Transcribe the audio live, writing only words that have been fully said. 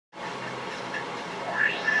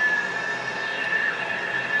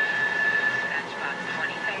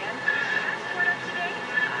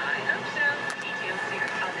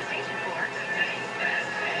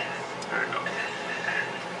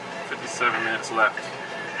minutes left.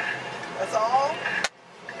 That's all?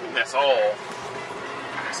 That's all.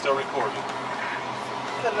 It's still recording.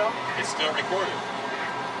 Hello? It's still recording.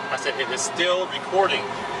 I said it is still recording.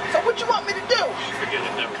 So what you want me to do? Forget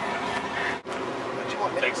it, never mind. What you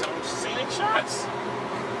want me to Take do? some scenic shots.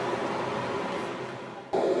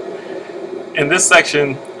 In this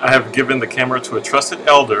section, I have given the camera to a trusted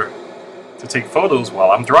elder to take photos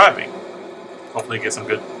while I'm driving. Hopefully get some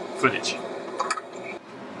good footage.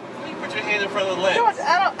 Why you put your hand in front of the lens? George,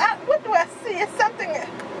 what do I see? It's something.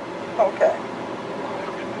 Okay.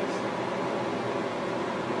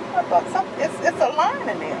 I thought something. It's a line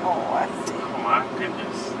in there. Oh, I see. Oh my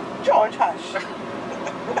goodness. George, hush.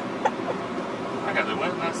 I got to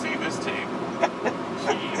wait and I see this tape.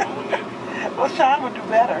 Gee, owned it. Well, Sean would do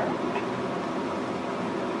better.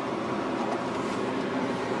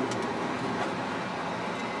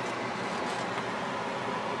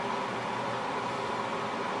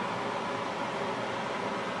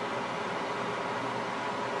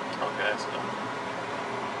 Okay, that's done.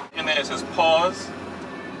 And then it says pause.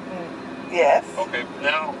 Yes. Okay,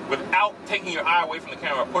 now without taking your eye away from the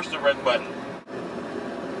camera, push the red button.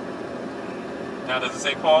 Now does it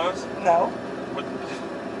say pause? No. What?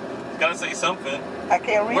 It's gotta say something. I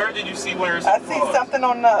can't read. Where did you see where it says I see pause? something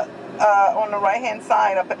on the right hand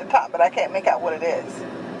side up at the top, but I can't make out what it is.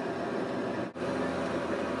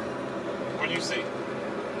 What do you see?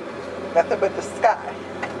 Nothing but the sky.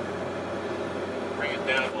 Bring it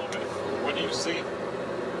down a little bit. What do you see?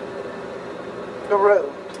 The road.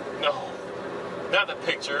 No. Not the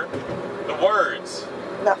picture. The words.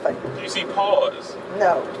 Nothing. Do you see pause?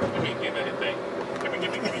 No. Give me anything. Give me.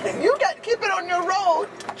 You got to keep it on your road,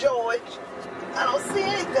 George. I don't see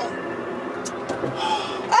anything.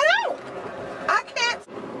 I don't. I can't.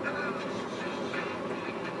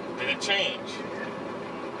 Did it change?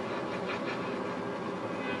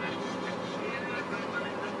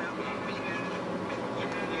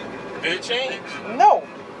 Did it change? No.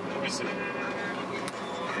 Let me see.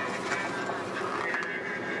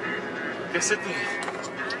 Yes, it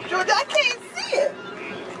did. George, I can't see it.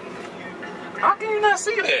 How can you not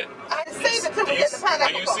see that? I saved it till we get the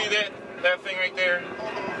pineapple. Do you see that thing right there?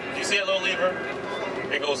 Do you see that little lever?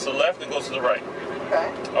 It goes to the left and goes to the right.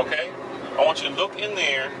 Okay. Okay? I want you to look in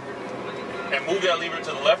there and move that lever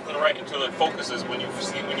to the left and the right until it focuses when you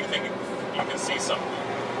think you can see something.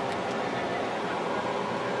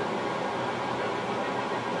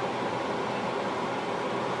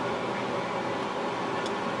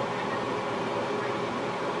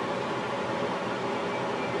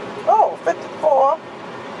 Oh, 54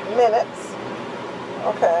 minutes.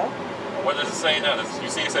 Okay. What does it say now? You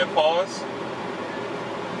see it said pause?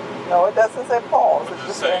 No, it doesn't say pause. What It's does it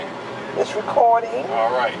just say? saying it's recording.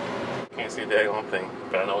 All right. Can't see that one thing,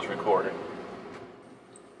 but I know it's recording.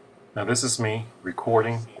 Now this is me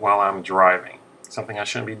recording while I'm driving. Something I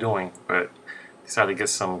shouldn't be doing, but decided to get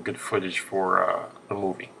some good footage for the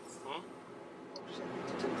movie.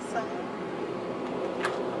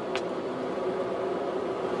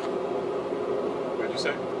 What did you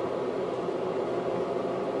say?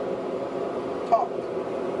 Talk.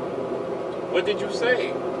 What did you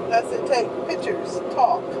say? I said take pictures,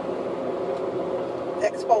 talk.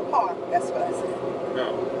 Expo Park, that's what I said. No.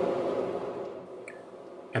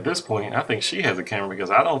 At this point, I think she has a camera because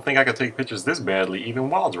I don't think I could take pictures this badly even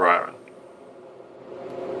while driving.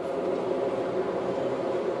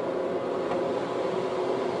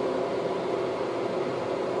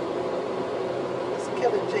 It's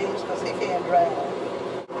killing James because he can't drive.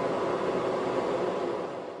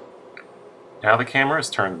 Now the camera is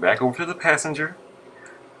turned back over to the passenger.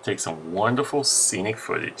 Take some wonderful scenic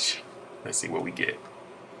footage. Let's see what we get.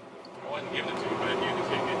 I wasn't giving it to you, but you can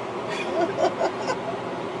take it.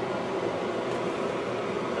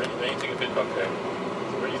 Now you take a picture. Okay.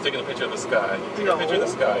 Where are you taking a picture of the sky? You taking a picture of the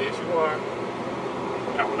sky? Yes, you are.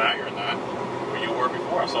 Now you're not. Where you were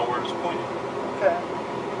before, I saw where it was pointing. Okay.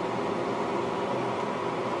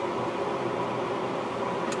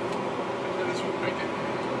 This one right there.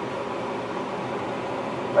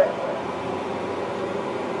 Wait.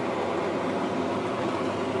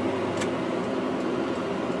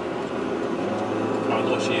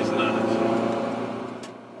 Although she is not.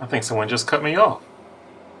 I think someone just cut me off.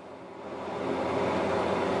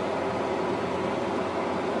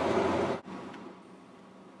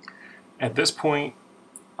 At this point,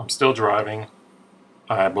 I'm still driving,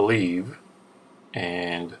 I believe,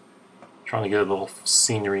 and trying to get a little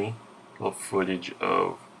scenery, a little footage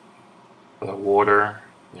of the water,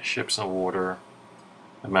 the ships in the water,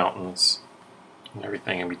 the mountains, and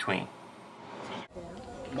everything in between.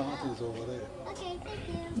 Mountains over there.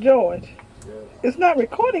 George, it's not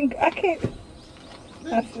recording. I can't.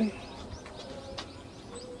 I see.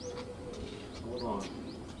 Hold on.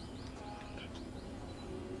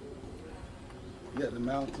 Yeah, the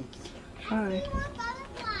mountains. Hi.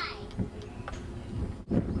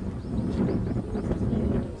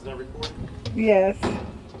 Is that recording? Yes.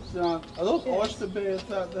 Sean, are those oyster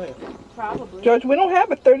beds out there? Probably. George, we don't have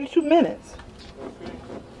but 32 minutes. Okay.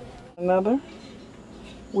 Another.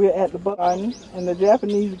 We're at the garden and the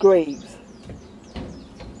Japanese graves.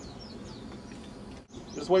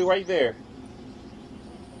 Just wait right there.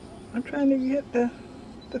 I'm trying to get the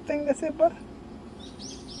thing that said, but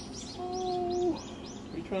oh,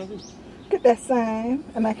 What are you trying to do? get that sign,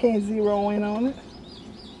 and I can't zero in on it.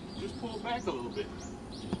 Just pull it back a little bit.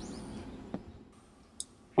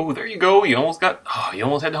 Oh, there you go. You almost got. Oh, you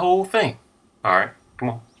almost had the whole thing. All right, come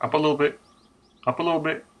on, up a little bit. Up a little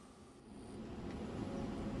bit.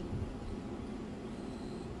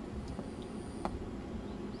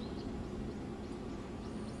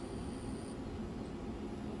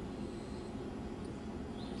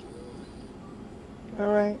 All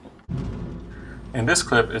right. In this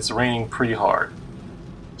clip, it's raining pretty hard,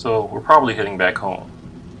 so we're probably heading back home.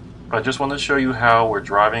 But I just wanted to show you how we're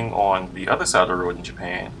driving on the other side of the road in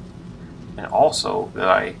Japan, and also that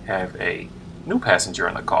I have a new passenger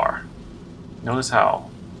in the car. Notice how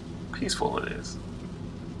peaceful it is.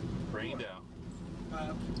 Rained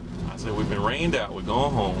out. I said we've been rained out. We're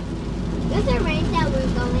going home. Is it rain that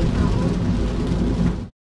we're going home?